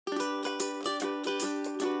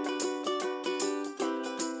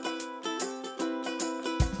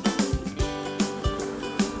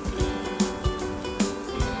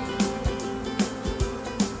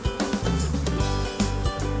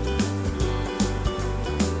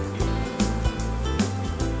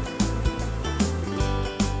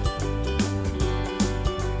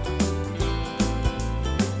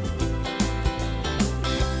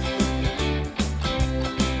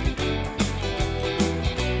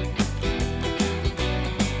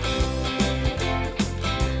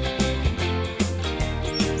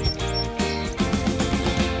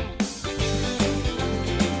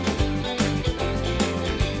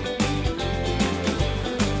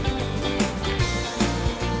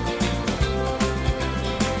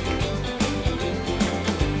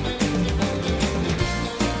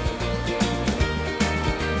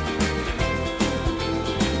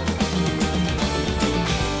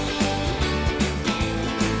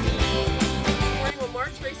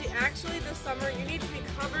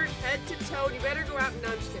toad, you better go out. No,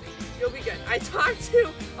 I'm just kidding. You'll be good. I talked to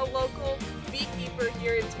a local beekeeper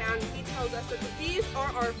here in town, and he tells us that the bees are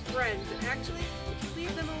our friends. And actually, if you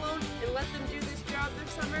leave them alone and let them do this job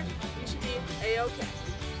this summer, you should be A-okay.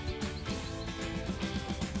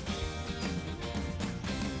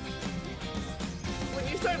 When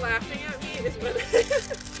you start laughing at me is when...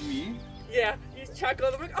 Me? Yeah, you chuckle.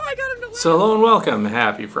 I'm like, oh, I got him to laugh. So hello and welcome.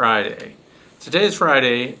 Happy Friday. Today's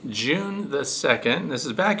Friday, June the 2nd. This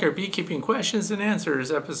is Backyard Beekeeping Questions and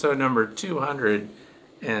Answers, episode number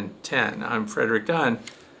 210. I'm Frederick Dunn.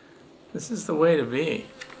 This is the way to be.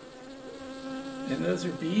 And those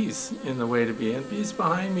are bees in the way to be. And bees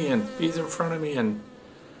behind me and bees in front of me. And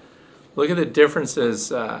look at the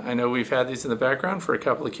differences. I know we've had these in the background for a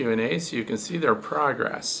couple of Q&As, so you can see their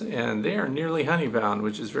progress. And they are nearly honey-bound,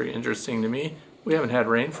 which is very interesting to me. We haven't had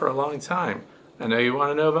rain for a long time. I know you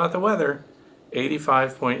want to know about the weather.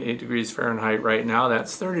 85.8 degrees Fahrenheit right now.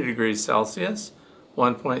 That's 30 degrees Celsius.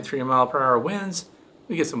 1.3 mile per hour winds.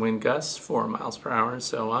 We get some wind gusts, 4 miles per hour and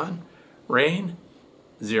so on. Rain,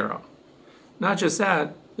 0. Not just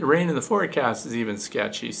that, the rain in the forecast is even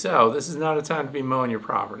sketchy. So this is not a time to be mowing your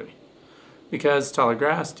property, because taller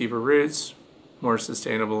grass, deeper roots, more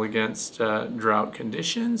sustainable against drought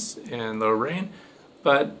conditions and low rain.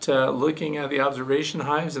 But looking at the observation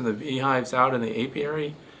hives and the beehives out in the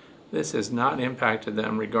apiary, this has not impacted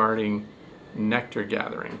them regarding nectar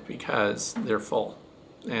gathering because they're full.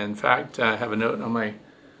 And in fact, I have a note on my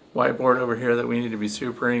whiteboard over here that we need to be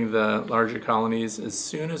supering the larger colonies as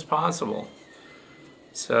soon as possible.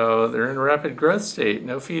 So they're in a rapid growth state,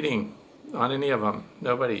 no feeding on any of them,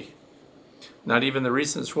 nobody. Not even the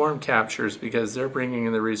recent swarm captures, because they're bringing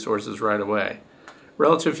in the resources right away.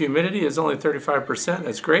 Relative humidity is only 35%.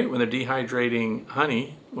 That's great when they're dehydrating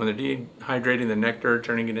honey, when they're dehydrating the nectar,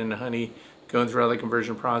 turning it into honey, going through the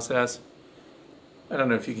conversion process. I don't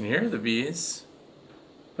know if you can hear the bees,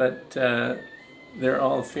 but they're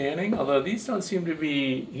all fanning, although these don't seem to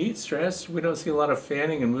be heat stressed. We don't see a lot of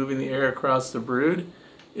fanning and moving the air across the brood.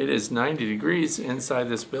 It is 90 degrees inside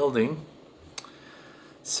this building.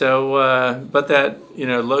 So, but that,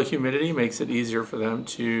 low humidity makes it easier for them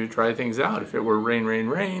to dry things out. If it were rain, rain,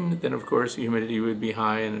 rain, then of course the humidity would be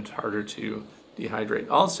high and it's harder to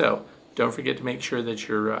dehydrate. Also, don't forget to make sure that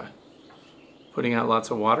you're putting out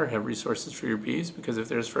lots of water, have resources for your bees, because if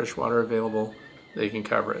there's fresh water available, they can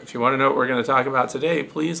cover it. If you want to know what we're going to talk about today,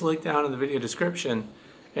 please look down in the video description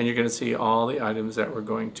and you're going to see all the items that we're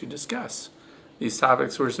going to discuss. These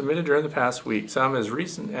topics were submitted during the past week, some as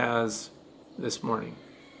recent as this morning.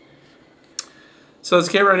 So let's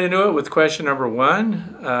get right into it with question number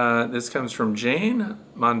 1. This comes from Jane,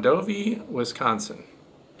 Mondovi, Wisconsin.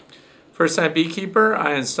 First-time beekeeper,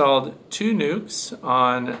 I installed 2 nukes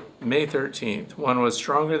on May 13th. One was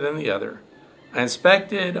stronger than the other. I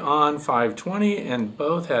inspected on 5/20 and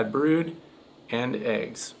both had brood and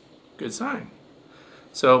eggs. Good sign.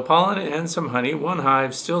 So pollen and some honey, one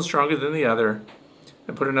hive still stronger than the other.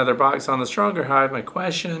 I put another box on the stronger hive. My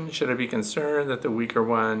question, should I be concerned that the weaker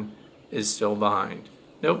one is still behind?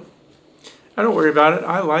 Nope. I don't worry about it.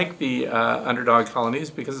 I like the underdog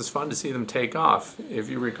colonies because it's fun to see them take off. If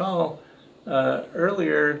you recall,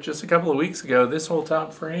 earlier, just a couple of weeks ago, this whole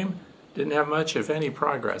top frame didn't have much, if any,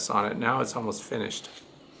 progress on it. Now it's almost finished.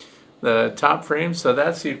 The top frame, so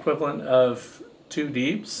that's the equivalent of 2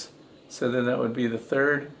 deeps. So then that would be the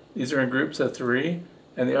third. These are in groups of 3.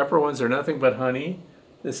 And the upper ones are nothing but honey.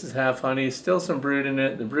 This is half honey, still some brood in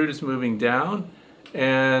it. The brood is moving down.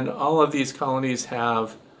 And all of these colonies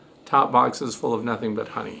have top boxes full of nothing but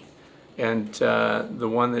honey. And the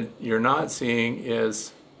one that you're not seeing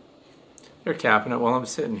is, they're capping it while I'm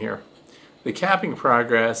sitting here. The capping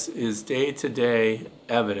progress is day-to-day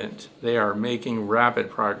evident. They are making rapid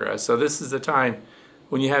progress. So this is the time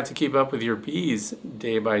when you have to keep up with your bees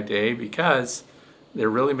day by day, because they're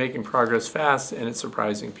really making progress fast and it's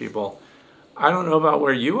surprising people. I don't know about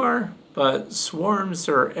where you are, but swarms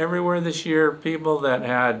are everywhere this year. People that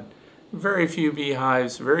had very few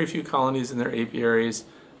beehives, very few colonies in their apiaries,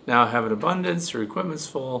 now have an abundance, their equipment's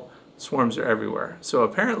full, swarms are everywhere. So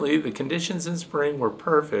apparently the conditions in spring were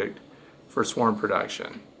perfect for swarm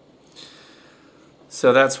production.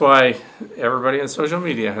 So that's why everybody on social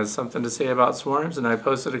media has something to say about swarms, and I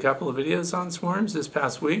posted a couple of videos on swarms this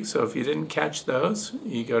past week, so if you didn't catch those,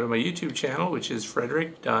 you go to my YouTube channel, which is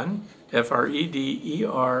Frederick Dunn, F-R-E-D-E-R-I-C-K,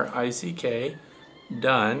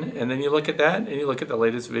 Dunn, and then you look at that and you look at the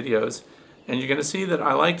latest videos, and you're going to see that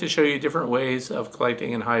I like to show you different ways of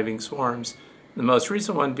collecting and hiving swarms. The most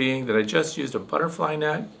recent one being that I just used a butterfly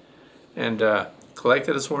net and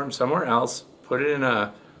collected a swarm somewhere else, put it in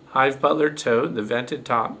a Hive Butler tote, the vented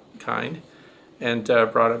top kind, and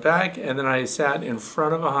brought it back. And then I sat in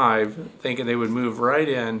front of a hive thinking they would move right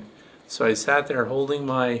in. So I sat there holding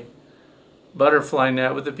my butterfly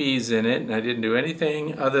net with the bees in it, and I didn't do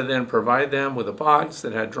anything other than provide them with a box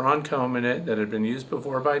that had drawn comb in it that had been used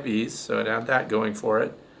before by bees, so it had that going for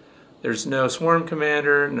it. There's no swarm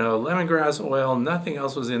commander, no lemongrass oil, nothing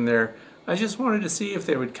else was in there. I just wanted to see if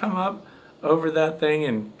they would come up over that thing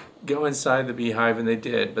and go inside the beehive, and they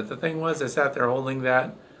did. But the thing was, I sat there holding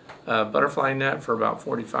that butterfly net for about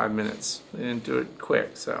 45 minutes. They didn't do it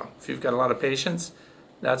quick, so if you've got a lot of patience,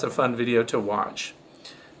 that's a fun video to watch.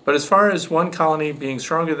 But as far as one colony being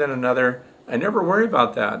stronger than another, I never worry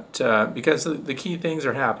about that because the key things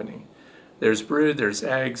are happening. There's brood, there's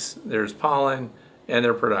eggs, there's pollen, and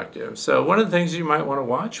they're productive. So one of the things you might want to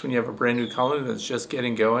watch when you have a brand new colony that's just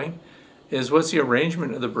getting going is what's the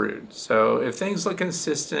arrangement of the brood. So if things look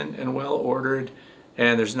consistent and well ordered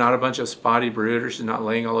and there's not a bunch of spotty brood, or she's not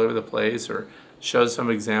laying all over the place, or shows some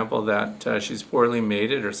example that she's poorly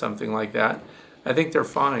mated or something like that, I think they're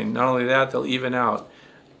fine. Not only that, they'll even out.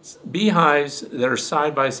 Beehives that are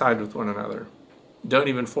side by side with one another don't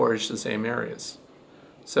even forage the same areas.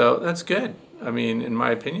 So that's good. I mean, in my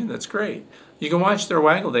opinion, that's great. You can watch their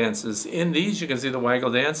waggle dances. In these, you can see the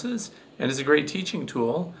waggle dances, and it's a great teaching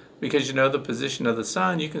tool because you know the position of the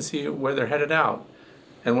sun. You can see where they're headed out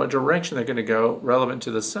and what direction they're going to go relevant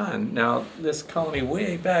to the sun. Now, this colony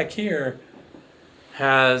way back here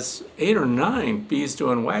has 8 or 9 bees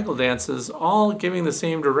doing waggle dances, all giving the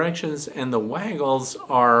same directions, and the waggles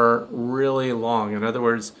are really long. In other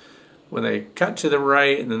words, when they cut to the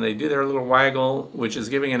right and then they do their little waggle, which is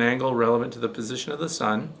giving an angle relevant to the position of the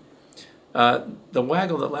sun, the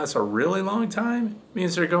waggle that lasts a really long time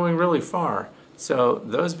means they're going really far. So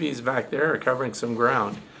those bees back there are covering some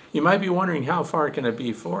ground. You might be wondering, how far can a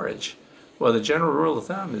bee forage? Well, the general rule of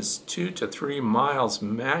thumb is 2 to 3 miles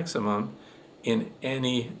maximum in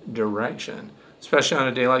any direction, especially on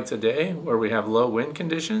a day like today where we have low wind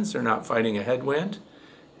conditions. They're not fighting a headwind,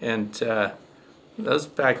 and those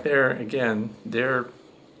back there, again, they're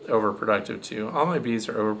overproductive too. All my bees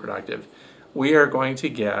are overproductive. We are going to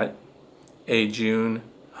get a June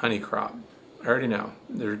honey crop. I already know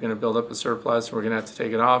they're going to build up a surplus, and we're going to have to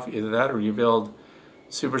take it off. Either that or you build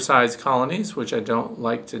supersized colonies, which I don't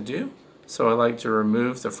like to do. So I like to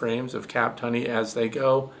remove the frames of capped honey as they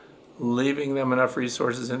go, leaving them enough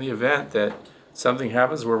resources in the event that something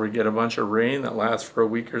happens where we get a bunch of rain that lasts for a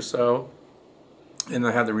week or so, and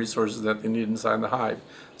they have the resources that they need inside the hive.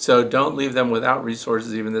 So don't leave them without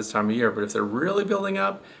resources even this time of year. But if they're really building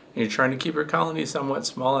up and you're trying to keep your colony somewhat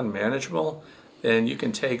small and manageable, then you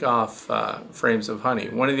can take off frames of honey.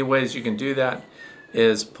 One of the ways you can do that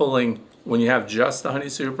is pulling, when you have just the honey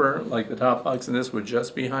super, like the top box in this would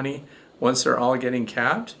just be honey, once they're all getting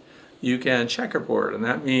capped, you can checkerboard, and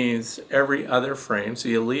that means every other frame. So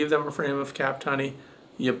you leave them a frame of capped honey,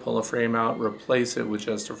 you pull a frame out, replace it with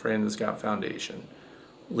just a frame that's got foundation.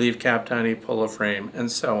 Leave capped honey, pull a frame,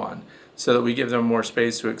 and so on. So that we give them more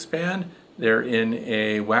space to expand. They're in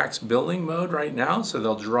a wax building mode right now, so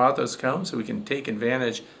they'll draw out those combs so we can take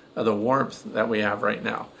advantage of the warmth that we have right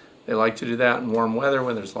now. They like to do that in warm weather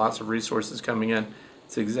when there's lots of resources coming in.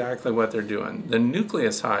 It's exactly what they're doing. The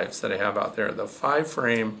nucleus hives that I have out there, the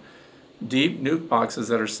 5-frame deep nuke boxes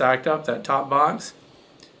that are stacked up, that top box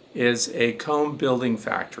is a comb building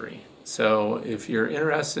factory. So if you're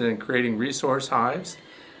interested in creating resource hives,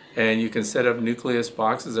 and you can set up nucleus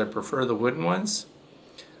boxes, I prefer the wooden ones,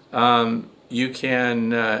 you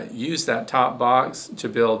can use that top box to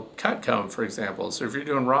build cut comb, for example. So if you're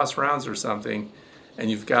doing Ross rounds or something,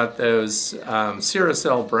 and you've got those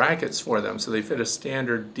Ciracell brackets for them, so they fit a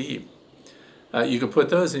standard deep, you can put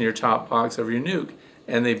those in your top box of your nuke,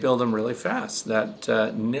 and they build them really fast. That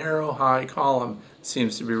narrow high column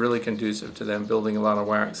seems to be really conducive to them building a lot of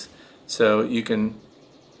wax. So you can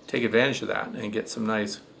take advantage of that and get some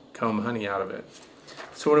nice comb honey out of it.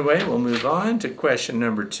 So anyway, we'll move on to question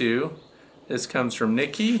number 2. This comes from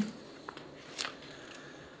Nikki. It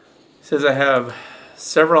says, I have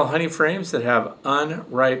several honey frames that have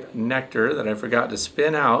unripe nectar that I forgot to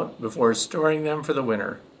spin out before storing them for the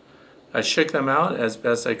winter. I shook them out as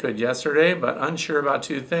best I could yesterday, but unsure about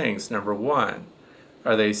 2 things. Number 1,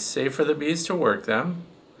 are they safe for the bees to work them?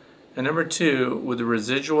 And number 2, would the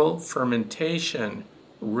residual fermentation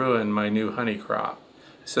ruin my new honey crop?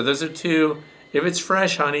 So those are 2. If it's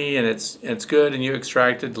fresh honey and it's good and you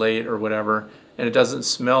extracted late or whatever, and it doesn't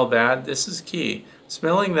smell bad, this is key.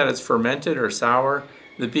 Smelling that it's fermented or sour,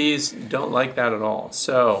 the bees don't like that at all.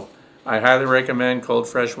 So I highly recommend cold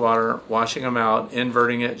fresh water, washing them out,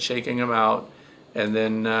 inverting it, shaking them out, and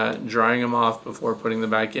then drying them off before putting them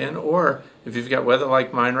back in. Or if you've got weather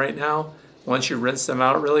like mine right now, Once you rinse them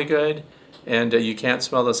out really good and you can't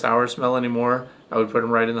smell the sour smell anymore, I would put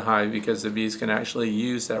them right in the hive, because the bees can actually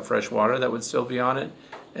use that fresh water that would still be on it,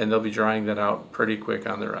 and they'll be drying that out pretty quick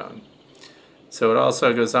on their own. So it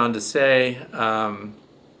also goes on to say,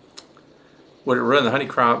 would it ruin the honey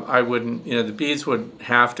crop? I wouldn't. You know, the bees would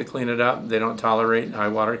have to clean it up. They don't tolerate high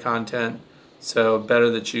water content. So better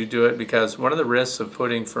that you do it, because one of the risks of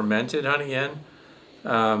putting fermented honey in,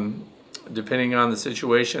 depending on the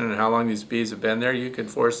situation and how long these bees have been there, you could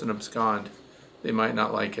force an abscond. They might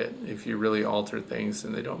not like it if you really alter things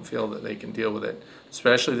and they don't feel that they can deal with it.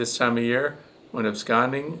 Especially this time of year when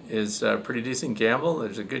absconding is a pretty decent gamble.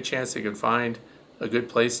 There's a good chance they could find a good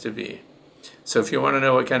place to be. So if you want to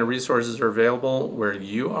know what kind of resources are available where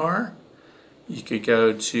you are, you could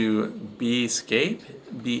go to Beescape,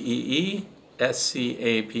 BEESCAPE.org,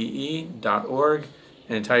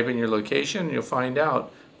 and type in your location, and you'll find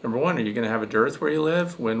out, number one, are you going to have a dearth where you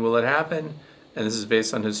live? When will it happen? And this is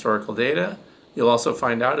based on historical data. You'll also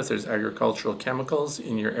find out if there's agricultural chemicals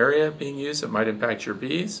in your area being used that might impact your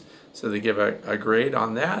bees, so they give a grade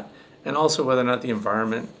on that, and also whether or not the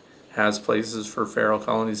environment has places for feral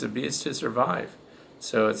colonies of bees to survive.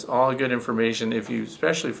 So it's all good information, if you,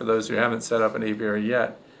 especially for those who haven't set up an apiary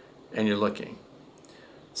yet and you're looking.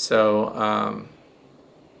 So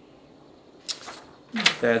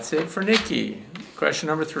that's it for Nikki. Question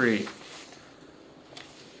number 3.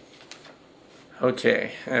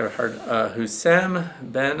 Okay, I have heard Hussam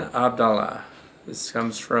Ben Abdallah. This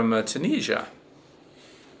comes from Tunisia.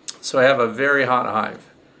 So I have a very hot hive.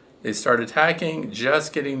 They start attacking,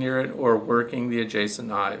 just getting near it, or working the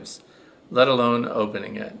adjacent hives, let alone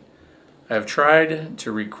opening it. I have tried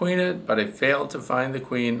to requeen it, but I failed to find the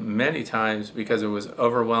queen many times because it was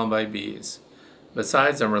overwhelmed by bees.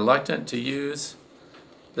 Besides, I'm reluctant to use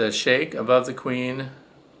the shake above the queen,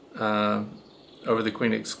 over the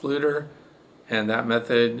queen excluder, and that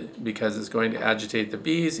method, because it's going to agitate the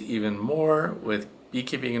bees even more. With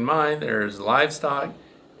beekeeping in mind, there's livestock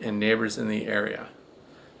and neighbors in the area.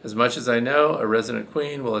 As much as I know, a resident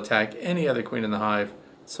queen will attack any other queen in the hive,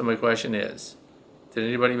 so my question is, did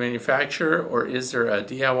anybody manufacture, or is there a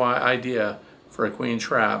DIY idea for a queen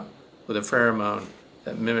trap with a pheromone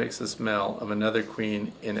that mimics the smell of another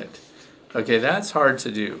queen in it? Okay, that's hard to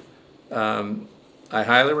do. I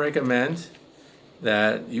highly recommend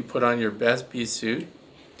that you put on your best bee suit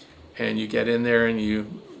and you get in there and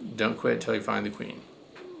you don't quit until you find the queen.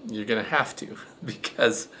 You're going to have to,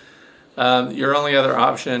 because your only other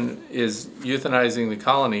option is euthanizing the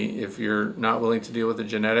colony if you're not willing to deal with the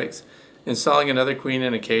genetics. Installing another queen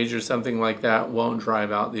in a cage or something like that won't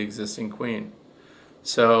drive out the existing queen.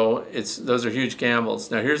 So those are huge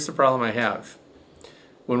gambles. Now here's the problem I have.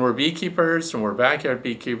 When we're beekeepers and we're backyard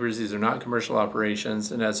beekeepers, these are not commercial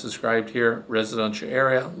operations, and as described here, residential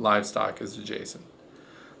area, livestock is adjacent.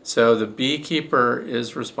 So the beekeeper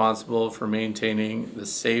is responsible for maintaining the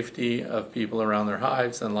safety of people around their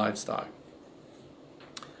hives and livestock.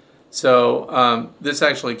 So this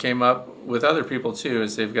actually came up with other people too,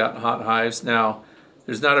 as they've got hot hives. Now,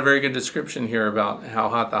 there's not a very good description here about how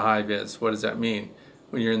hot the hive is. What does that mean?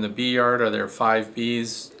 When you're in the bee yard, are there 5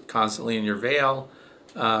 bees constantly in your veil?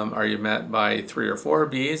 Are you met by 3 or 4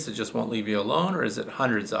 bees that just won't leave you alone, or is it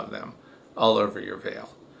hundreds of them all over your veil?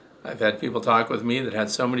 I've had people talk with me that had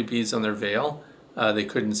so many bees on their veil, they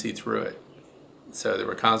couldn't see through it. So they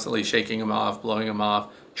were constantly shaking them off, blowing them off,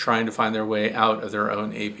 trying to find their way out of their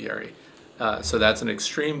own apiary. So that's an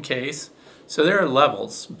extreme case. So there are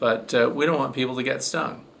levels, but we don't want people to get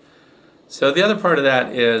stung. So the other part of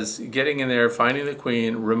that is getting in there, finding the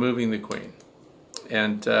queen, removing the queen,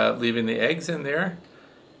 and leaving the eggs in there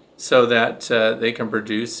so that they can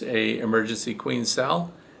produce a emergency queen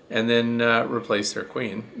cell and then replace their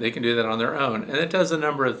queen. They can do that on their own, and it does a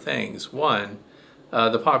number of things. One,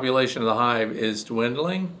 the population of the hive is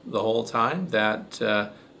dwindling the whole time that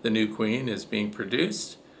the new queen is being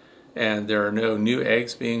produced, and there are no new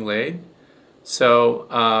eggs being laid.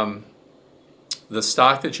 So the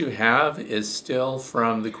stock that you have is still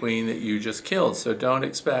from the queen that you just killed. So don't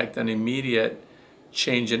expect an immediate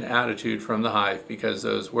change in attitude from the hive, because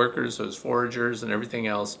those workers, those foragers, and everything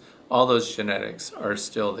else, all those genetics are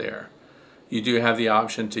still there. You do have the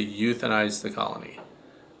option to euthanize the colony.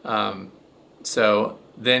 So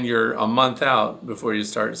then you're a month out before you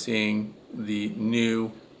start seeing the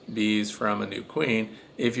new bees from a new queen.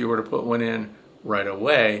 If you were to put one in right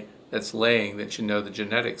away that's laying, that you know the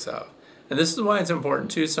genetics of. And this is why it's important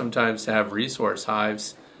too sometimes to have resource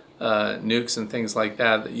hives, nukes and things like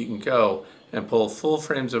that, that you can go and pull full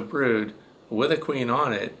frames of brood with a queen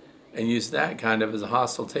on it and use that kind of as a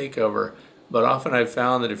hostile takeover. But often I've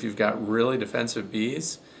found that if you've got really defensive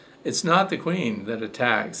bees It's not the queen that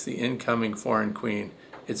attacks the incoming foreign queen,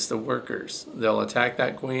 it's the workers. They'll attack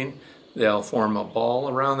that queen, they'll form a ball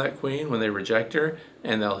around that queen when they reject her,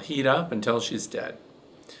 and they'll heat up until she's dead.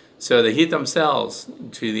 So they heat themselves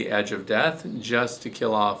to the edge of death just to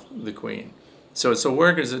kill off the queen. So it's the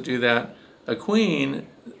workers that do that. A queen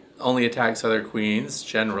only attacks other queens,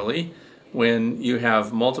 generally. When you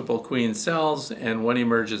have multiple queen cells and one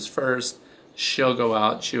emerges first, she'll go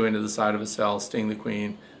out, chew into the side of a cell, sting the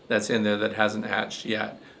queen that's in there that hasn't hatched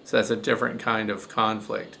yet. So that's a different kind of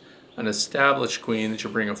conflict. An established queen that you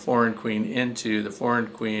bring a foreign queen into, the foreign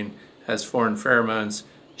queen has foreign pheromones,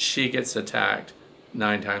 she gets attacked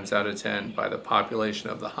 9 times out of 10 by the population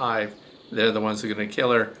of the hive. They're the ones who are going to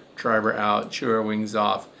kill her, drive her out, chew her wings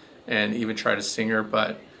off, and even try to sting her.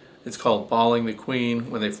 But it's called balling the queen,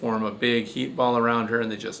 when they form a big heat ball around her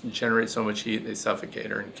and they just generate so much heat they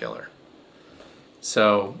suffocate her and kill her.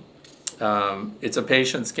 So it's a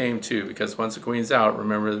patience game too, because once the queen's out,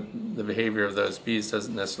 remember the behavior of those bees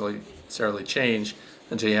doesn't necessarily change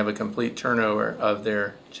until you have a complete turnover of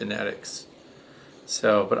their genetics.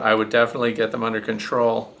 So, but I would definitely get them under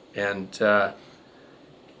control. And the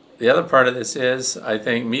other part of this is, I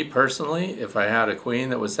think, me personally, if I had a queen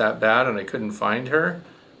that was that bad and I couldn't find her,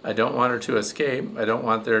 I don't want her to escape. I don't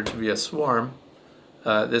want there to be a swarm.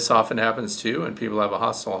 This often happens too when people have a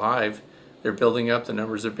hostile hive. They're building up, the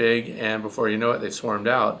numbers are big, and before you know it, they've swarmed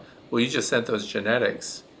out. Well, you just sent those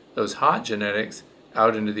genetics, those hot genetics,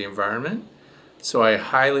 out into the environment. So I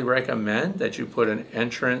highly recommend that you put an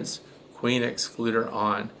entrance queen excluder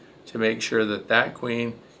on to make sure that that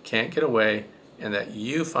queen can't get away and that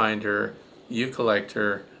you find her, you collect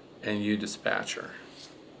her, and you dispatch her.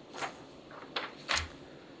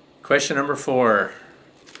 Question number 4.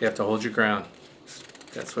 You have to hold your ground.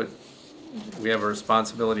 That's what we have a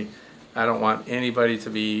responsibility. I don't want anybody to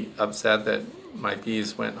be upset that my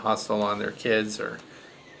bees went hostile on their kids, or,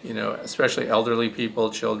 you know, especially elderly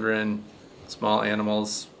people, children, small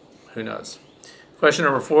animals, who knows. Question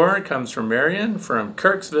number 4 comes from Marion from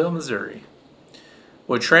Kirksville, Missouri.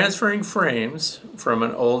 Would transferring frames from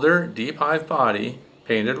an older deep hive body,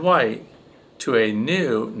 painted white, to a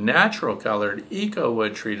new natural colored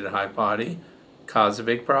eco-wood treated hive body cause a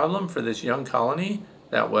big problem for this young colony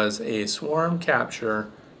that was a swarm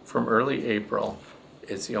capture from early April?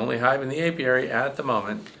 It's the only hive in the apiary at the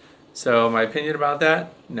moment. So my opinion about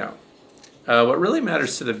that, no. What really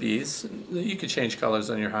matters to the bees, you could change colors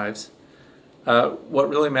on your hives. What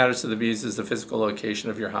really matters to the bees is the physical location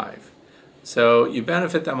of your hive. So you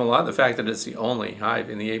benefit them a lot. The fact that it's the only hive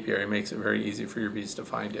in the apiary makes it very easy for your bees to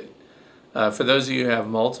find it. For those of you who have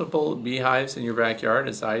multiple beehives in your backyard,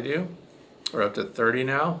 as I do, or up to 30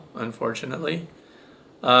 now, unfortunately,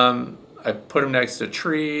 I put them next to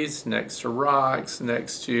trees, next to rocks,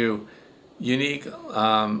 next to unique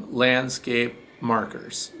landscape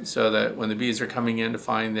markers, so that when the bees are coming in to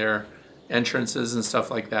find their entrances and stuff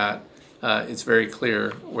like that, it's very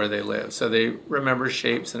clear where they live. So they remember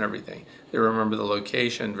shapes and everything. They remember the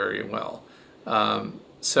location very well.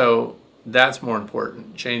 So that's more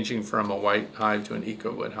important. Changing from a white hive to an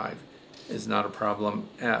eco-wood hive is not a problem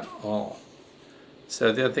at all.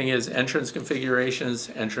 So the other thing is entrance configurations,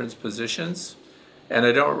 entrance positions. And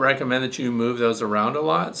I don't recommend that you move those around a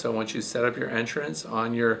lot. So once you set up your entrance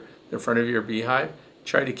on the front of your beehive,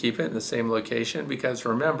 try to keep it in the same location, because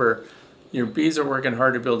remember, your bees are working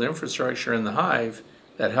hard to build infrastructure in the hive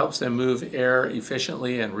that helps them move air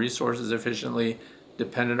efficiently and resources efficiently,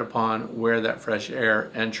 dependent upon where that fresh air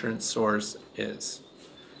entrance source is.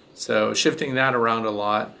 So shifting that around a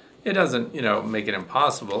lot, it doesn't, make it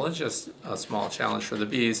impossible. It's just a small challenge for the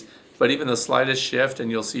bees. But even the slightest shift, and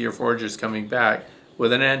you'll see your foragers coming back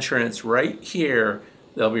with an entrance right here,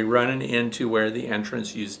 they'll be running into where the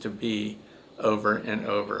entrance used to be over and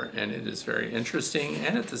over. And it is very interesting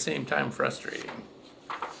and at the same time frustrating,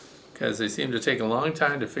 because they seem to take a long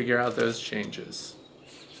time to figure out those changes.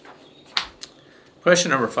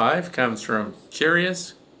 Question number 5 comes from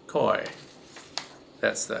Curious Koi.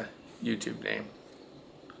 That's the YouTube name.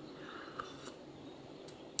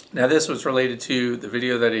 Now this was related to the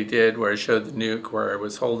video that he did where I showed the nuke, where I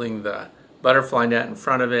was holding the butterfly net in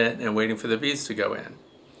front of it and waiting for the bees to go in.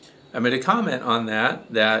 I made a comment on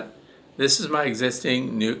that this is my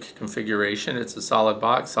existing nuke configuration. It's a solid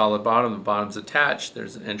box, solid bottom, the bottom's attached.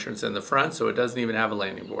 There's an entrance in the front, so it doesn't even have a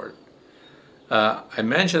landing board. I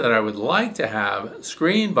mentioned that I would like to have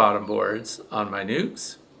screen bottom boards on my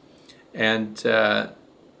nukes, and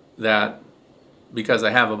that because I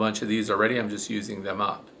have a bunch of these already, I'm just using them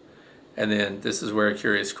up. And then this is where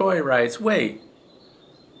Curious Koi writes, wait,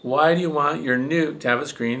 why do you want your nuke to have a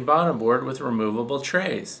screen bottom board with removable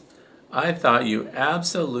trays? I thought you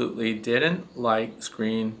absolutely didn't like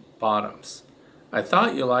screen bottoms. I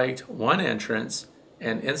thought you liked one entrance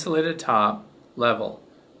and insulated top level.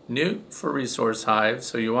 Nuke for resource hive,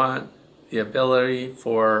 so you want the ability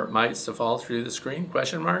for mites to fall through the screen,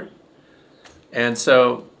 question mark? And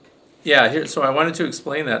so, yeah, so I wanted to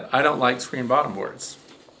explain that I don't like screen bottom boards.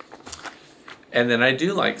 And then I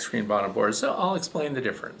do like screen bottom boards, so I'll explain the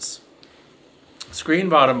difference. Screen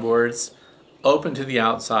bottom boards open to the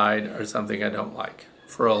outside are something I don't like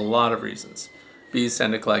for a lot of reasons. Bees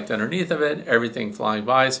tend to collect underneath of it, everything flying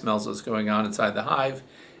by smells what's going on inside the hive,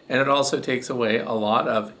 and it also takes away a lot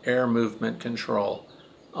of air movement control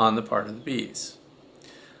on the part of the bees.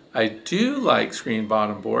 I do like screen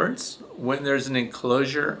bottom boards when there's an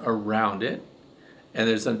enclosure around it and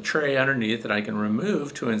there's a tray underneath that I can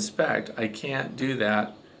remove to inspect. I can't do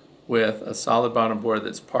that with a solid bottom board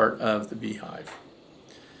that's part of the beehive.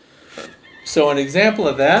 So an example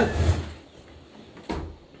of that,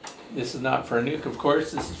 this is not for a nuke, of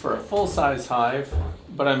course, this is for a full-size hive,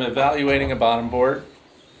 but I'm evaluating a bottom board.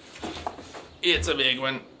 It's a big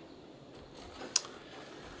one.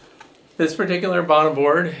 This particular bottom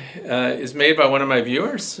board is made by one of my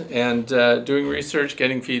viewers, and doing research,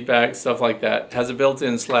 getting feedback, stuff like that. It has a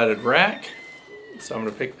built-in slatted rack, so I'm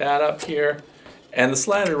going to pick that up here. And the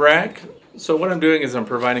slatted rack, so what I'm doing is I'm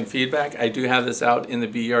providing feedback. I do have this out in the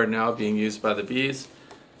bee yard now being used by the bees.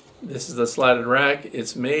 This is the slatted rack.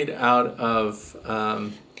 It's made out of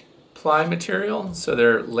ply material, so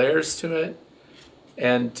there are layers to it.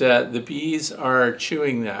 And the bees are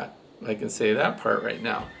chewing that. I can say that part right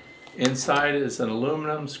now. Inside is an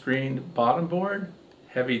aluminum screened bottom board,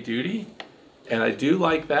 heavy duty. And I do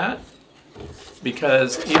like that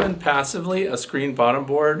because even passively, a screened bottom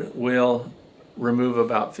board will remove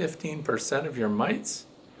about 15% of your mites.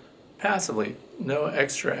 Passively, no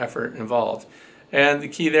extra effort involved. And the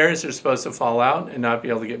key there is they're supposed to fall out and not be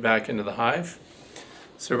able to get back into the hive.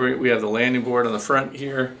 So we have the landing board on the front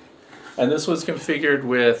here. And this was configured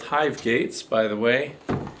with hive gates, by the way.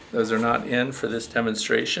 Those are not in for this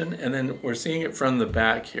demonstration. And then we're seeing it from the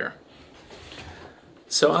back here.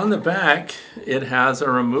 So on the back, it has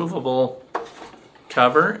a removable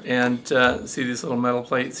cover. And see these little metal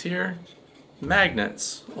plates here?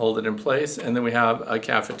 Magnets hold it in place. And then we have a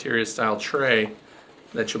cafeteria-style tray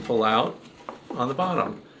that you pull out on the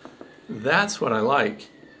bottom. That's what I like.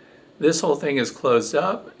 This whole thing is closed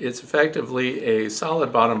up. It's effectively a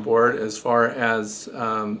solid bottom board as far as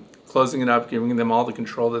closing it up, giving them all the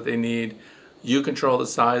control that they need. You control the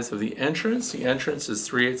size of the entrance. The entrance is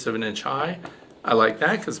 3/8 of an inch high. I like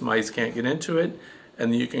that because mice can't get into it,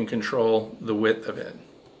 and you can control the width of it.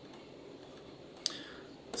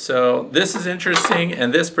 So this is interesting,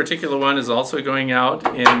 and this particular one is also going out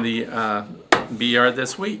in the bee yard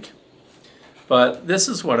this week. But this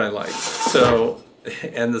is what I like. So,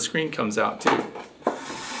 and the screen comes out too.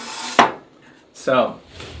 So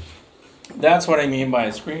that's what I mean by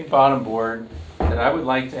a screen bottom board that I would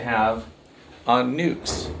like to have on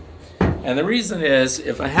nukes. And the reason is,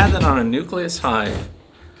 if I had that on a nucleus hive,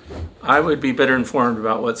 I would be better informed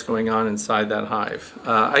about what's going on inside that hive.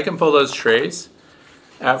 I can pull those trays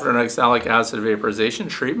after an oxalic acid vaporization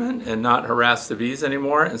treatment and not harass the bees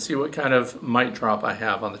anymore and see what kind of mite drop I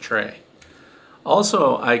have on the tray.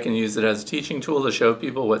 Also, I can use it as a teaching tool to show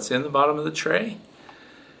people what's in the bottom of the tray.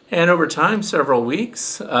 And over time, several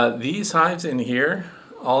weeks, these hives in here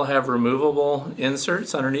all have removable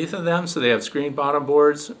inserts underneath of them. So they have screen bottom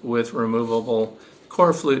boards with removable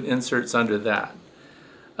core flute inserts under that.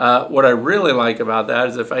 What I really like about that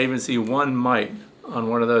is if I even see one mite on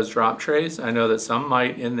one of those drop trays, I know that some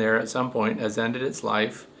mite in there at some point has ended its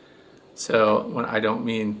life. So when I don't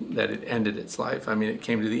mean that it ended its life, I mean it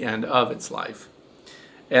came to the end of its life.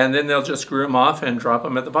 And then they'll just screw them off and drop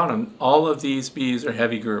them at the bottom. All of these bees are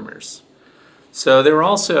heavy groomers. So they were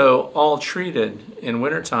also all treated in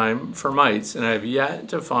wintertime for mites, and I've yet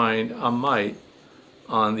to find a mite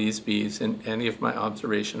on these bees in any of my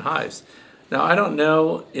observation hives. Now, I don't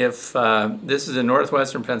know if this is in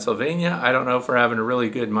northwestern Pennsylvania. I don't know if we're having a really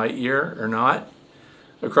good mite year or not.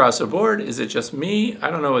 Across the board, is it just me?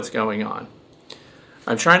 I don't know what's going on.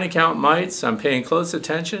 I'm trying to count mites. I'm paying close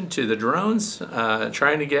attention to the drones,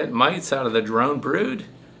 trying to get mites out of the drone brood,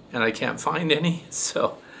 and I can't find any.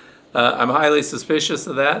 So I'm highly suspicious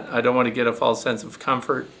of that. I don't want to get a false sense of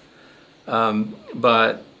comfort.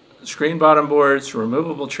 But screen bottom boards,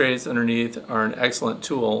 removable trays underneath are an excellent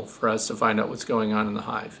tool for us to find out what's going on in the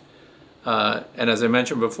hive. And as I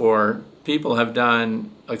mentioned before, people have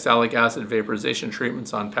done oxalic acid vaporization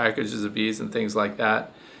treatments on packages of bees and things like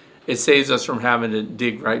that. It saves us from having to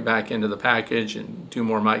dig right back into the package and do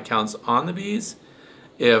more mite counts on the bees.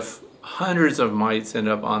 If hundreds of mites end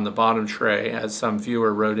up on the bottom tray, as some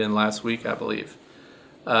viewer wrote in last week, I believe,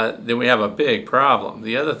 then we have a big problem.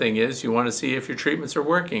 The other thing is you want to see if your treatments are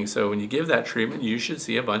working. So when you give that treatment, you should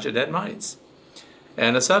see a bunch of dead mites.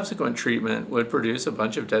 And a subsequent treatment would produce a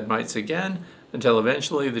bunch of dead mites again until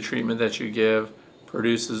eventually the treatment that you give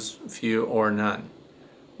produces few or none.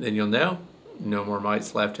 Then you'll know no more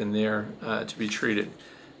mites left in there to be treated.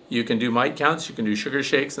 You can do mite counts, you can do sugar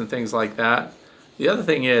shakes and things like that. The other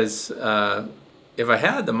thing is, if I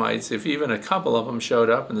had the mites, if even a couple of them showed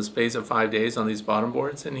up in the space of 5 days on these bottom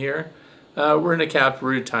boards in here, we're in a capped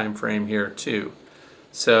brood time frame here too.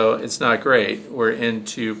 So it's not great. We're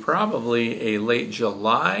into probably a late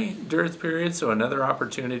July dearth period, so another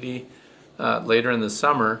opportunity later in the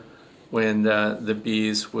summer when the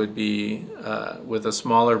bees would be with a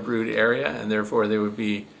smaller brood area, and therefore they would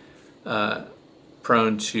be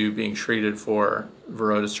prone to being treated for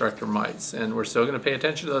varroa destructor mites. And we're still going to pay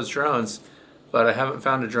attention to those drones, but I haven't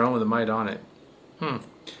found a drone with a mite on it.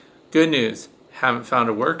 Good news, haven't found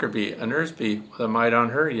a worker bee, a nurse bee, with a mite on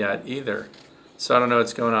her yet either. So I don't know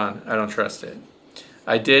what's going on. I don't trust it.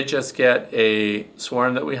 I did just get a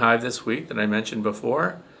swarm that we hived this week that I mentioned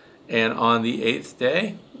before, and on the 8th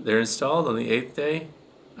day, they're installed. On the 8th day,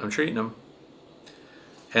 I'm treating them.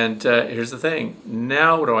 And here's the thing,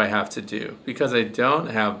 now what do I have to do? Because I don't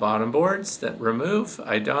have bottom boards that remove,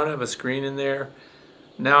 I don't have a screen in there,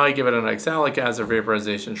 now I give it an oxalic acid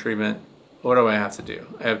vaporization treatment. What do I have to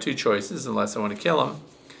do? I have two choices unless I want to kill them.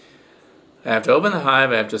 I have to open the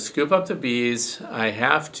hive, I have to scoop up the bees, I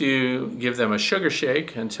have to give them a sugar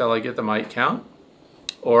shake until I get the mite count,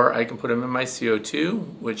 or I can put them in my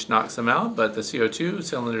CO2, which knocks them out, but the CO2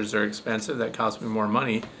 cylinders are expensive, that costs me more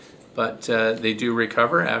money, but they do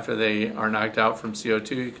recover after they are knocked out from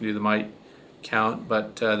CO2. You can do the mite count,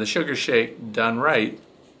 but the sugar shake done right,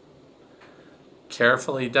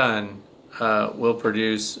 carefully done, will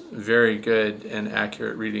produce very good and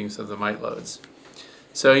accurate readings of the mite loads.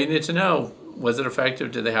 So you need to know, was it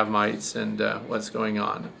effective, did they have mites, and what's going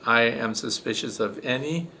on. I am suspicious of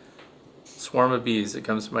any swarm of bees that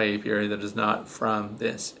comes to my apiary that is not from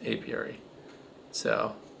this apiary.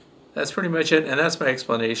 So that's pretty much it, and that's my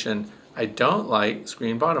explanation. I don't like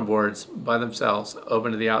screen bottom boards by themselves,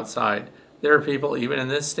 open to the outside. There are people, even in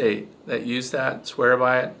this state, that use that, swear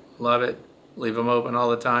by it, love it, leave them open all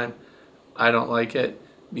the time. I don't like it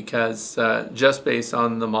because just based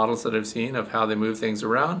on the models that I've seen of how they move things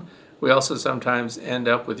around, we also sometimes end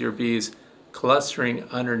up with your bees clustering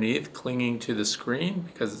underneath, clinging to the screen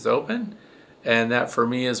because it's open. And that for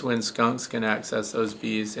me is when skunks can access those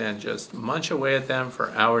bees and just munch away at them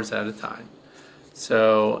for hours at a time.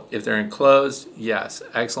 So if they're enclosed, yes,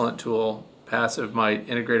 excellent tool. Passive mite,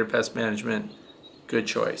 integrated pest management, good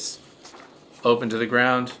choice. Open to the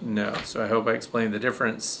ground, no. So I hope I explained the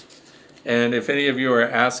difference. And if any of you are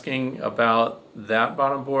asking about that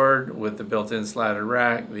bottom board with the built-in slatted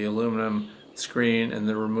rack, the aluminum screen, and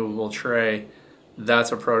the removable tray,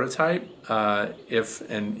 that's a prototype.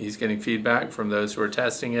 And he's getting feedback from those who are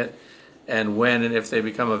testing it, and when and if they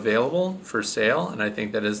become available for sale, and I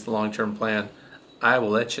think that is the long-term plan, I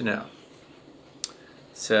will let you know.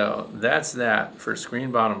 So that's that for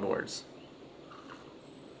screen bottom boards.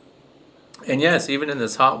 And yes, even in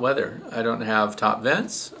this hot weather, I don't have top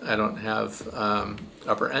vents, I don't have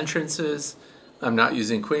upper entrances, I'm not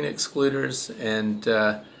using queen excluders, and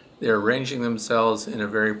they're arranging themselves in a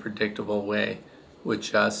very predictable way with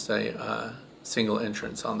just a single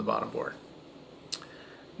entrance on the bottom board.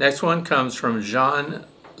 Next one comes from Jean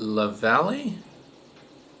Lavalle,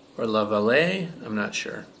 or Lavalle, I'm not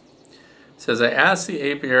sure. It says, I asked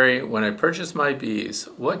the apiary when I purchased my bees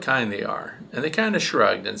what kind they are, and they kind of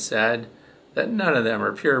shrugged and said that none of them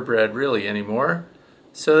are purebred really anymore,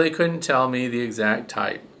 so they couldn't tell me the exact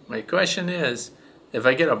type. My question is, if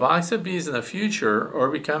I get a box of bees in the future or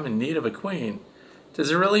become in need of a queen,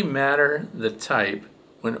 does it really matter the type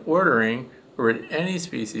when ordering, or would any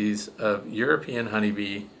species of European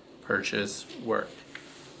honeybee purchase work?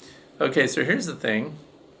 Okay, so here's the thing.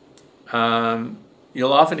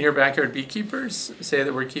 You'll often hear backyard beekeepers say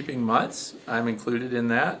that we're keeping mutts. I'm included in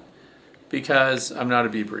that because I'm not a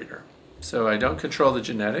bee breeder. So I don't control the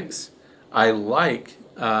genetics. I like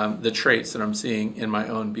the traits that I'm seeing in my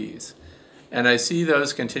own bees. And I see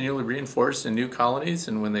those continually reinforced in new colonies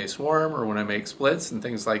and when they swarm or when I make splits and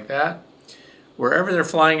things like that. Wherever they're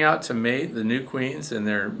flying out to mate, the new queens, and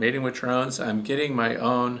they're mating with drones, I'm getting my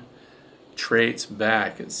own traits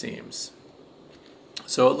back, it seems.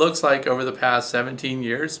 So it looks like over the past 17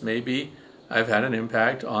 years, maybe I've had an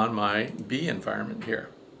impact on my bee environment here.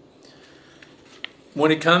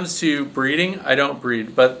 When it comes to breeding, I don't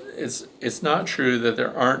breed, but it's not true that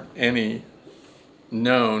there aren't any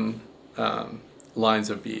known lines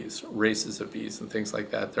of bees, races of bees, and things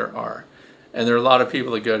like that. There are. And there are a lot of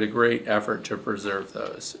people that go to great effort to preserve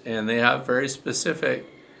those. And they have very specific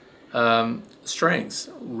strengths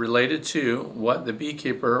related to what the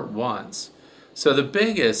beekeeper wants. So the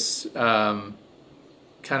biggest kind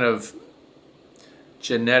of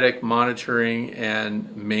genetic monitoring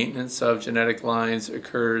and maintenance of genetic lines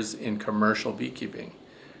occurs in commercial beekeeping.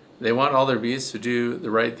 They want all their bees to do the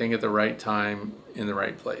right thing at the right time in the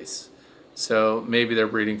right place. So maybe they're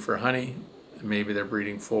breeding for honey, maybe they're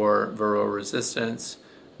breeding for varroa resistance,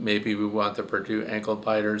 maybe we want the Purdue ankle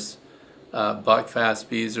biters. Buckfast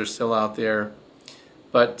bees are still out there.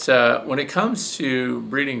 But when it comes to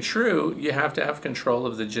breeding true, you have to have control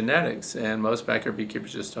of the genetics, and most backyard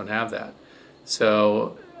beekeepers just don't have that.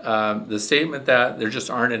 So the statement that there just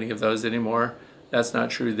aren't any of those anymore, that's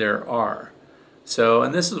not true, there are. So,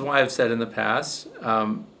 and this is why I've said in the past,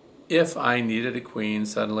 if I needed a queen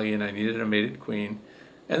suddenly and I needed a mated queen,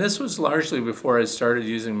 and this was largely before I started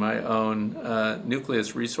using my own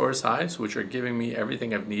nucleus resource hives, which are giving me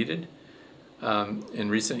everything I've needed in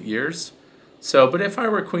recent years. So, but if I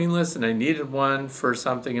were queenless and I needed one for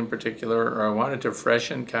something in particular, or I wanted to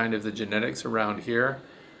freshen kind of the genetics around here,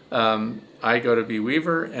 I go to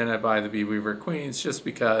Beeweaver and I buy the Beeweaver queens just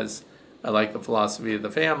because I like the philosophy of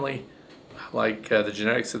the family. I like the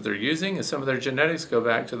genetics that they're using, and some of their genetics go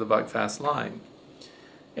back to the Buckfast line.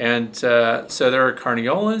 And so there are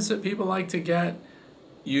carniolas that people like to get.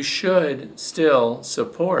 You should still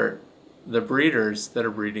support the breeders that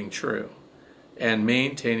are breeding true and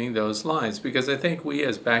maintaining those lines, because I think we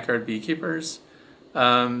as backyard beekeepers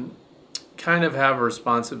kind of have a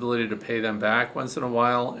responsibility to pay them back once in a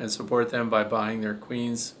while and support them by buying their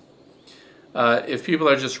queens. If people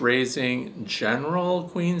are just raising general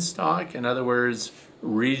queen stock, in other words,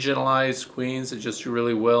 regionalized queens that just do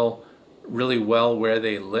really well where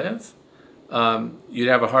they live, you'd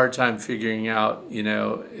have a hard time figuring out, you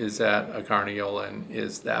know, is that a carniolan,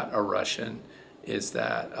 is that a Russian, is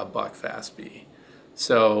that a Buckfast bee?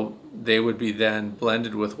 So they would be then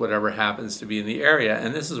blended with whatever happens to be in the area.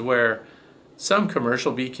 And this is where some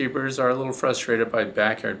commercial beekeepers are a little frustrated by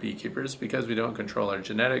backyard beekeepers, because we don't control our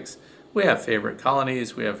genetics. We have favorite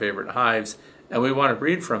colonies, we have favorite hives, and we want to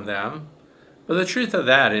breed from them. But the truth of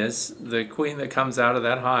that is, the queen that comes out of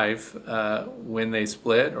that hive when they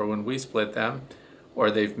split, or when we split them, or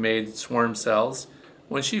they've made swarm cells,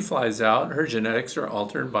 when she flies out, her genetics are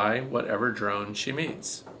altered by whatever drone she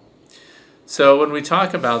meets. So when we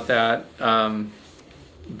talk about that,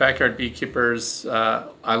 backyard beekeepers,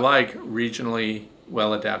 I like regionally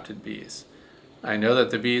well-adapted bees. I know that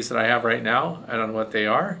the bees that I have right now, I don't know what they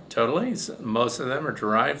are totally. Most of them are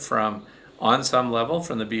derived from, on some level,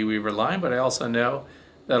 from the Beeweaver line, but I also know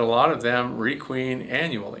that a lot of them requeen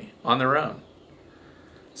annually on their own.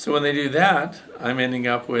 So when they do that, I'm ending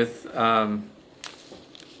up with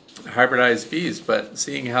hybridized bees, but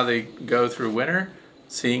seeing how they go through winter,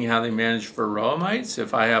 seeing how they manage varroa mites.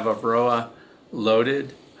 If I have a varroa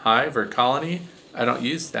loaded hive or colony, I don't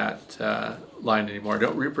use that line anymore. I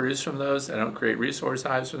don't reproduce from those. I don't create resource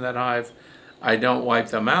hives from that hive. I don't wipe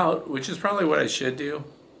them out, which is probably what I should do.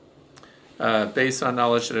 Based on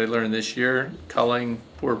knowledge that I learned this year, culling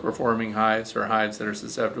poor performing hives, or hives that are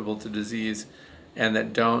susceptible to disease and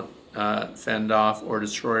that don't fend off or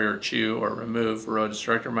destroy or chew or remove varroa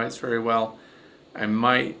destructor mites very well, I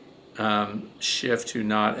might shift to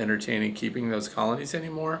not entertaining keeping those colonies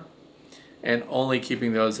anymore, and only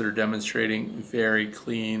keeping those that are demonstrating very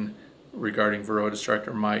clean regarding varroa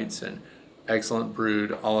destructor mites and excellent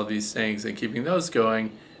brood, all of these things, and keeping those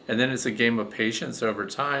going. And then it's a game of patience over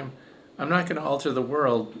time. I'm not going to alter the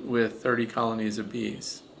world with 30 colonies of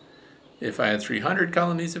bees. If I had 300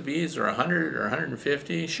 colonies of bees, or 100 or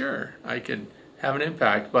 150, sure, I could have an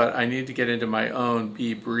impact, but I need to get into my own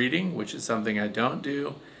bee breeding, which is something I don't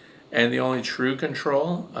do. And the only true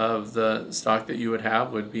control of the stock that you would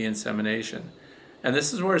have would be insemination. And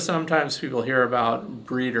this is where sometimes people hear about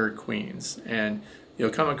breeder queens, and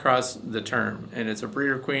you'll come across the term, and it's a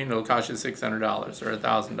breeder queen, it'll cost you $600 or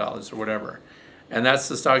 $1,000 or whatever. And that's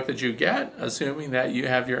the stock that you get, assuming that you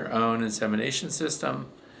have your own insemination system.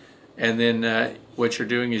 And then what you're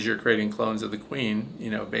doing is you're creating clones of the queen.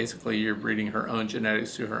 You know, basically you're breeding her own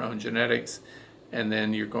genetics to her own genetics, and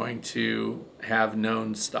then you're going to have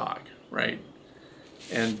known stock, right?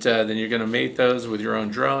 And then you're going to mate those with your own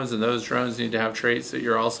drones, and those drones need to have traits that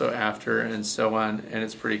you're also after, and so on, and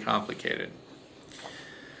it's pretty complicated.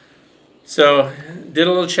 So did a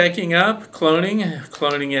little checking up. Cloning.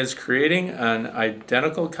 Cloning is creating an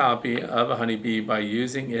identical copy of a honeybee by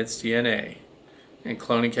using its DNA. And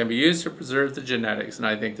cloning can be used to preserve the genetics. And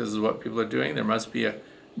I think this is what people are doing. There must be a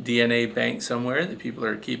DNA bank somewhere that people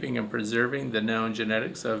are keeping and preserving the known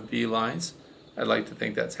genetics of bee lines. I'd like to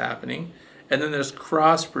think that's happening. And then there's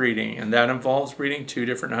crossbreeding, and that involves breeding two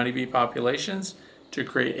different honeybee populations to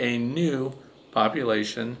create a new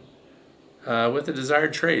population with the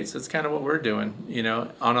desired traits. That's kind of what we're doing, you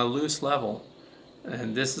know, on a loose level.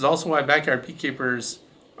 And this is also why backyard beekeepers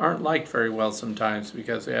aren't liked very well sometimes,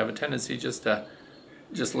 because we have a tendency just to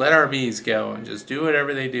let our bees go and just do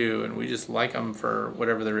whatever they do, and we just like them for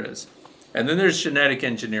whatever there is. And then there's genetic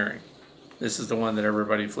engineering. This is the one that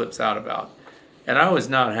everybody flips out about. And I was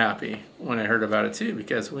not happy when I heard about it too,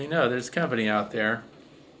 because we know there's a company out there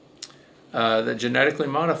that genetically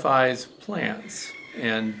modifies plants.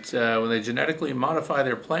 And when they genetically modify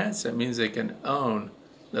their plants, that means they can own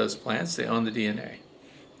those plants. They own the DNA.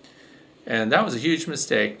 And that was a huge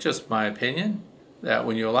mistake, just my opinion, that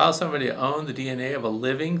when you allow somebody to own the DNA of a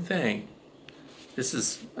living thing,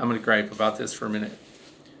 I'm going to gripe about this for a minute.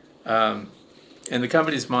 And the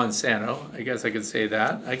company's Monsanto. I guess I could say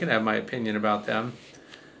that. I can have my opinion about them.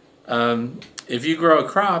 If you grow a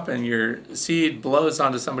crop and your seed blows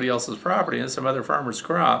onto somebody else's property and some other farmer's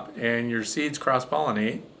crop, and your seeds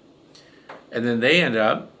cross-pollinate, and then they end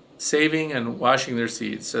up saving and washing their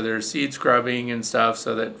seeds. So they're seed scrubbing and stuff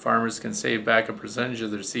so that farmers can save back a percentage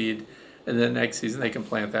of their seed, and then next season they can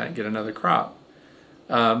plant that and get another crop.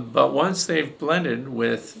 But once they've blended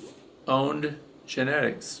with owned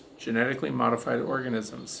genetics, genetically modified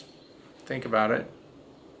organisms, think about it,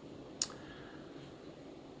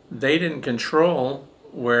 they didn't control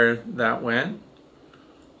where that went.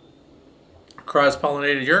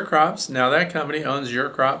 Cross-pollinated your crops. Now that company owns your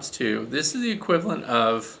crops too. This is the equivalent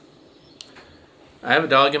of, I have a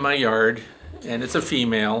dog in my yard, and it's a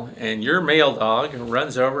female, and your male dog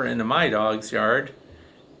runs over into my dog's yard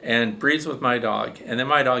and breeds with my dog, and then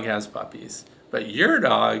my dog has puppies. But your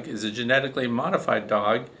dog is a genetically modified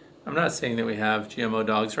dog. I'm not saying that we have GMO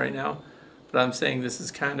dogs right now, but I'm saying this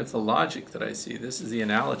is kind of the logic that I see. This is the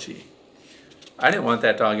analogy. I didn't want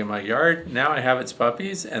that dog in my yard. Now I have its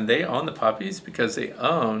puppies, and they own the puppies because they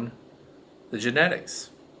own the genetics.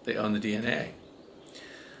 They own the DNA.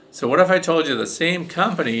 So what if I told you the same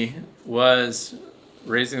company was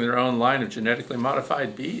raising their own line of genetically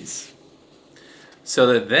modified bees, so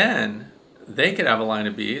that then they could have a line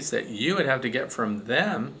of bees that you would have to get from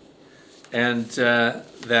them, and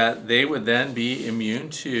that they would then be immune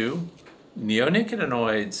to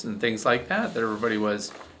neonicotinoids and things like that everybody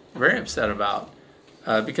was very upset about,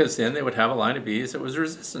 because then they would have a line of bees that was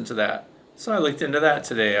resistant to that. So I looked into that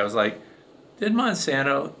today. I was like, did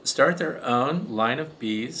Monsanto start their own line of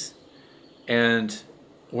bees, and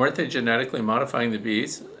weren't they genetically modifying the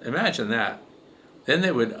bees? Imagine that. Then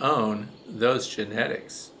they would own those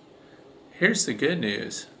genetics. Here's the good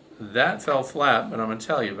news. That fell flat, but I'm going to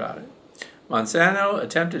tell you about it. Monsanto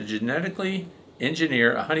attempted to genetically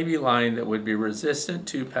engineer a honeybee line that would be resistant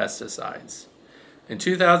to pesticides. In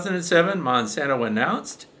 2007, Monsanto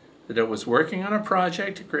announced that it was working on a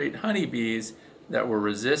project to create honeybees that were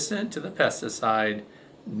resistant to the pesticide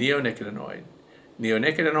neonicotinoid.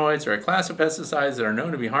 Neonicotinoids are a class of pesticides that are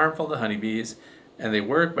known to be harmful to honeybees, and they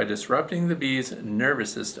work by disrupting the bee's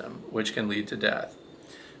nervous system, which can lead to death.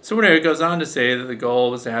 So anyway, it goes on to say that the goal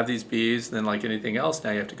was to have these bees, and then like anything else, now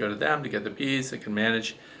you have to go to them to get the bees that can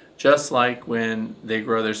manage. Just like when they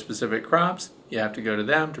grow their specific crops, you have to go to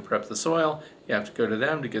them to prep the soil. You have to go to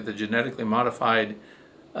them to get the genetically modified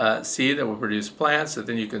seed that will produce plants that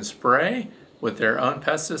then you can spray with their own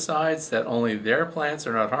pesticides that only their plants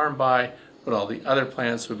are not harmed by, but all the other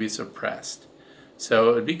plants would be suppressed.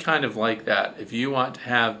 So it would be kind of like that. If you want to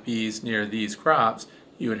have bees near these crops,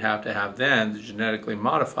 you would have to have then the genetically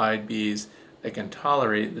modified bees that can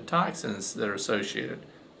tolerate the toxins that are associated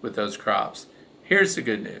with those crops. Here's the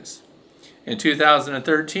good news. In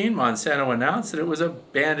 2013, Monsanto announced that it was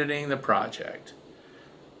abandoning the project.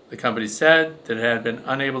 The company said that it had been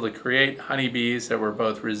unable to create honeybees that were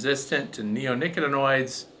both resistant to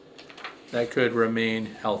neonicotinoids that could remain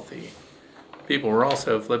healthy. People were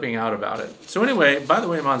also flipping out about it. So anyway, by the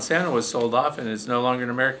way, Monsanto was sold off and is no longer an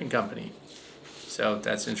American company. So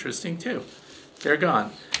that's interesting too. They're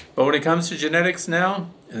gone. But when it comes to genetics now,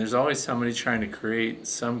 and there's always somebody trying to create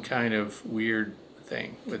some kind of weird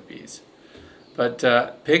thing with bees. But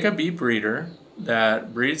pick a bee breeder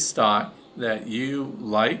that breeds stock that you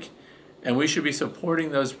like, and we should be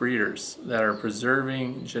supporting those breeders that are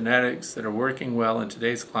preserving genetics that are working well in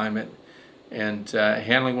today's climate, and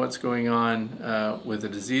handling what's going on with the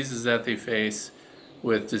diseases that they face,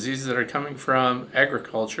 with diseases that are coming from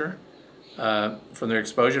agriculture, from their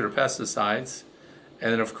exposure to pesticides,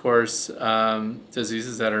 and then of course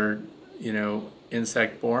diseases that are,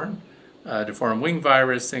 insect-borne, deformed wing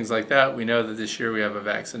virus, things like that. We know that this year we have a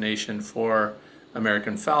vaccination for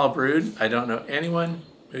American foul brood. I don't know anyone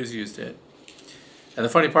who's used it. And the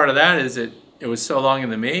funny part of that is it was so long in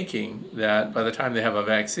the making that by the time they have a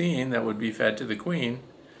vaccine that would be fed to the queen,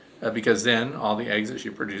 because then all the eggs that she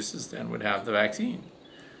produces then would have the vaccine.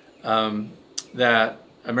 That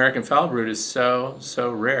American foul brood is so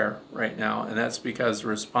rare right now, and that's because the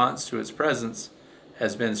response to its presence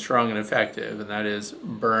has been strong and effective, and that is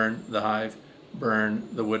burn the hive, burn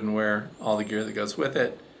the woodenware, all the gear that goes with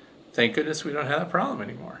it. Thank goodness we don't have that problem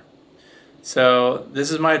anymore. So this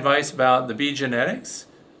is my advice about the bee genetics.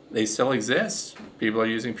 They still exist. People are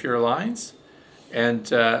using pure lines. And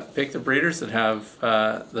pick the breeders that have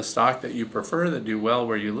the stock that you prefer, that do well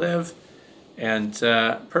where you live, and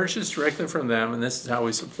purchase directly from them, and this is how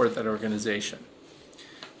we support that organization.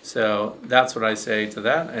 So that's what I say to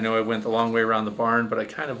that. I know I went the long way around the barn, but I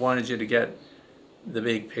kind of wanted you to get the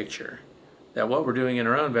big picture. That what we're doing in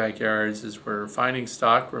our own backyards is we're finding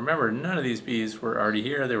stock. Remember, none of these bees were already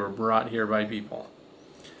here. They were brought here by people.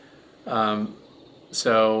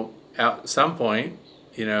 So at some point,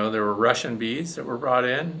 there were Russian bees that were brought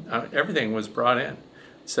in. Everything was brought in.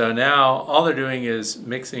 So now all they're doing is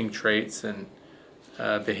mixing traits and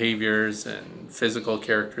behaviors and physical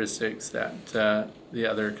characteristics that the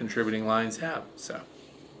other contributing lines have. So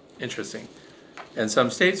interesting. And some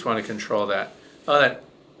states want to control that. Oh, that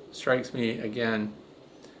strikes me again.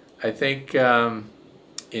 I think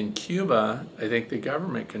in Cuba, I think the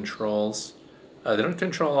government controls, they don't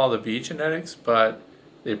control all the bee genetics, but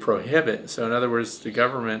they prohibit. So in other words, the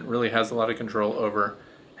government really has a lot of control over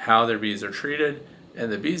how their bees are treated.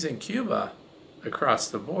 And the bees in Cuba, across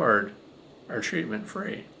the board, are treatment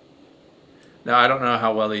free. Now, I don't know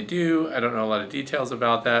how well they do. I don't know a lot of details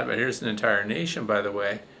about that, but here's an entire nation, by the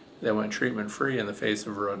way, that went treatment free in the face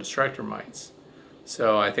of varroa destructor mites.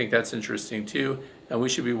 So I think that's interesting too, and we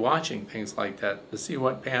should be watching things like that to see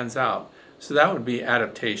what pans out. So that would be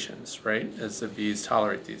adaptations, right, as the bees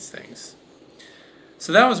tolerate these things.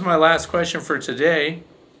 So that was my last question for today,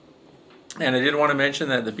 and I did want to mention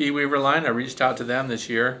that the Bee Weaver line, I reached out to them this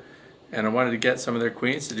year, and I wanted to get some of their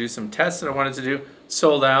queens to do some tests that I wanted to do.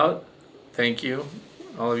 Sold out. Thank you,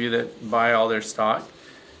 all of you that buy all their stock.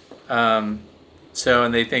 And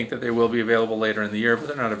they think that they will be available later in the year, but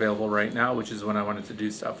they're not available right now, which is when I wanted to do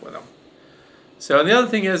stuff with them. So the other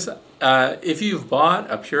thing is, if you've bought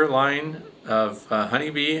a pure line of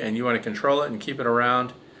honeybee and you want to control it and keep it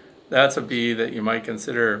around, that's a bee that you might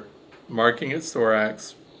consider marking its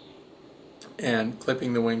thorax and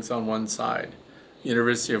clipping the wings on one side.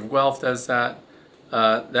 University of Guelph does that.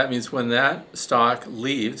 That means when that stock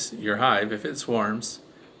leaves your hive, if it swarms,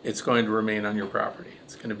 it's going to remain on your property.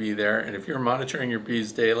 It's going to be there, and if you're monitoring your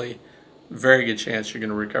bees daily, very good chance you're going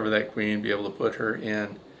to recover that queen, be able to put her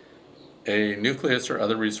in a nucleus or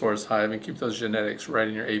other resource hive and keep those genetics right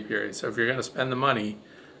in your apiary. So if you're going to spend the money,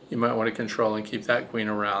 you might want to control and keep that queen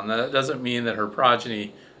around. Now, that doesn't mean that her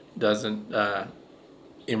progeny doesn't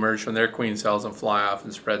emerge from their queen cells and fly off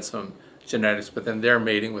and spread some genetics, but then they're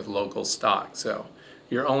mating with local stock. So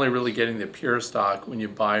you're only really getting the pure stock when you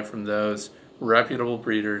buy from those reputable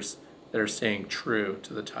breeders that are staying true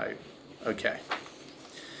to the type. Okay.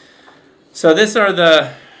 So this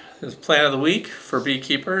plant of the week for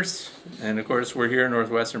beekeepers. And of course, we're here in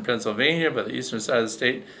northwestern Pennsylvania, but the eastern side of the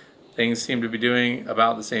state, things seem to be doing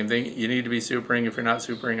about the same thing. You need to be supering if you're not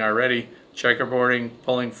supering already. Checkerboarding,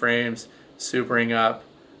 pulling frames, supering up,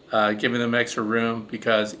 giving them extra room,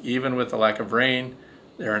 because even with the lack of rain,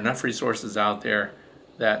 there are enough resources out there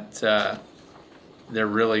that they're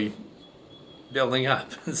really building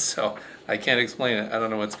up. So I can't explain it. I don't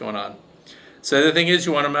know what's going on. So the thing is,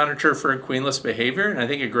 you want to monitor for queenless behavior, and I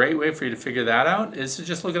think a great way for you to figure that out is to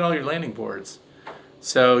just look at all your landing boards.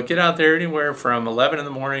 So get out there anywhere from 11 in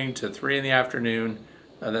the morning to 3 in the afternoon.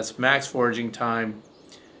 That's max foraging time.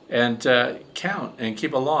 And count and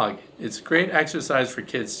keep a log. It's a great exercise for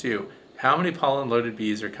kids too. How many pollen-loaded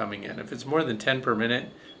bees are coming in? If it's more than 10 per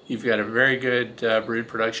minute, you've got a very good brood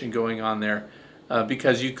production going on there,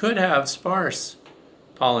 because you could have sparse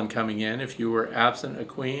pollen coming in if you were absent a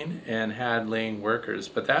queen and had laying workers,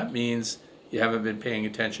 but that means you haven't been paying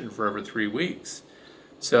attention for over 3 weeks.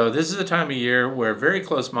 So this is a time of year where very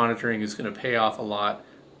close monitoring is going to pay off a lot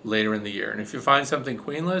later in the year. And if you find something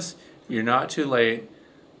queenless, you're not too late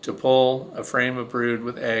to pull a frame of brood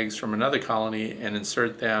with eggs from another colony and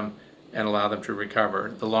insert them and allow them to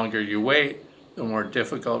recover. The longer you wait, the more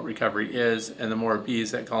difficult recovery is, and the more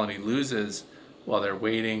bees that colony loses while they're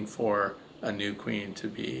waiting for a new queen to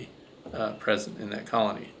be present in that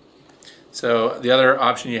colony. So the other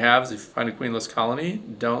option you have is if you find a queenless colony,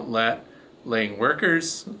 don't let laying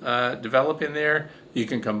workers develop in there. You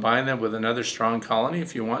can combine them with another strong colony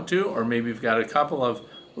if you want to, or maybe you've got a couple of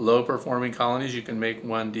low performing colonies, you can make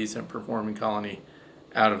one decent performing colony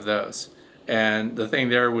out of those. And the thing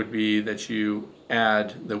there would be that you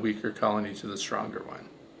add the weaker colony to the stronger one.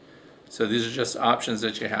 So these are just options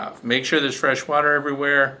that you have. Make sure there's fresh water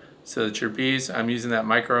everywhere so that your bees, I'm using that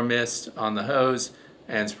micro mist on the hose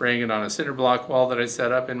and spraying it on a cinder block wall that I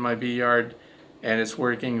set up in my bee yard, and it's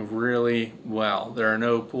working really well. There are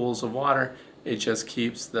no pools of water. It just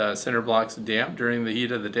keeps the cinder blocks damp during the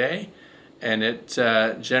heat of the day, and it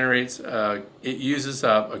it uses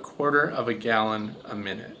up 1/4 gallon a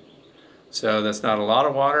minute. So that's not a lot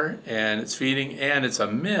of water, and it's feeding, and it's a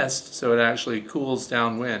mist, so it actually cools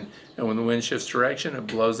downwind. And when the wind shifts direction, it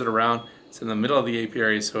blows it around. It's in the middle of the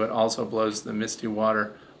apiary, so it also blows the misty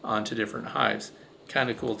water onto different hives. Kind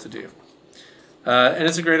of cool to do. And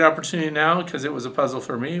it's a great opportunity now, because it was a puzzle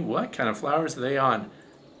for me. What kind of flowers are they on?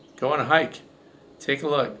 Go on a hike. Take a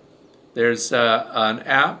look. There's an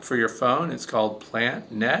app for your phone. It's called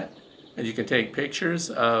PlantNet. And you can take pictures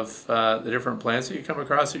of the different plants that you come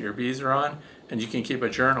across that your bees are on, and you can keep a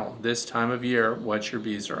journal this time of year what your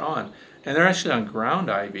bees are on. And they're actually on ground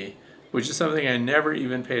ivy, which is something I never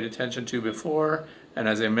even paid attention to before. And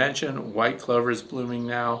as I mentioned, white clover is blooming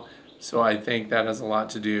now, so I think that has a lot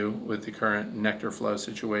to do with the current nectar flow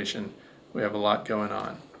situation. We have a lot going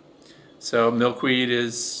on. So milkweed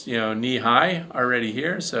is, knee-high already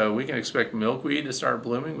here, so we can expect milkweed to start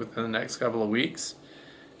blooming within the next couple of weeks.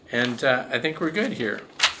 And I think we're good here.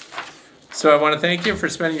 So I want to thank you for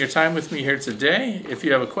spending your time with me here today. If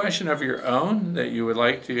you have a question of your own that you would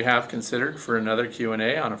like to have considered for another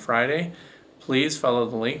Q&A on a Friday, please follow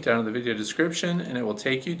the link down in the video description, and it will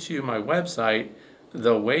take you to my website,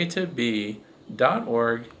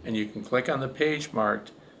 thewaytobee.org, and you can click on the page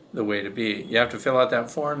marked The Way to Bee. You have to fill out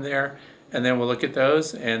that form there, and then we'll look at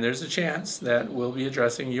those, and there's a chance that we'll be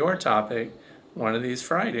addressing your topic one of these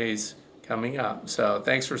Fridays coming up. So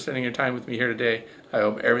thanks for spending your time with me here today. I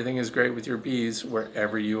hope everything is great with your bees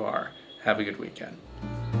wherever you are. Have a good weekend.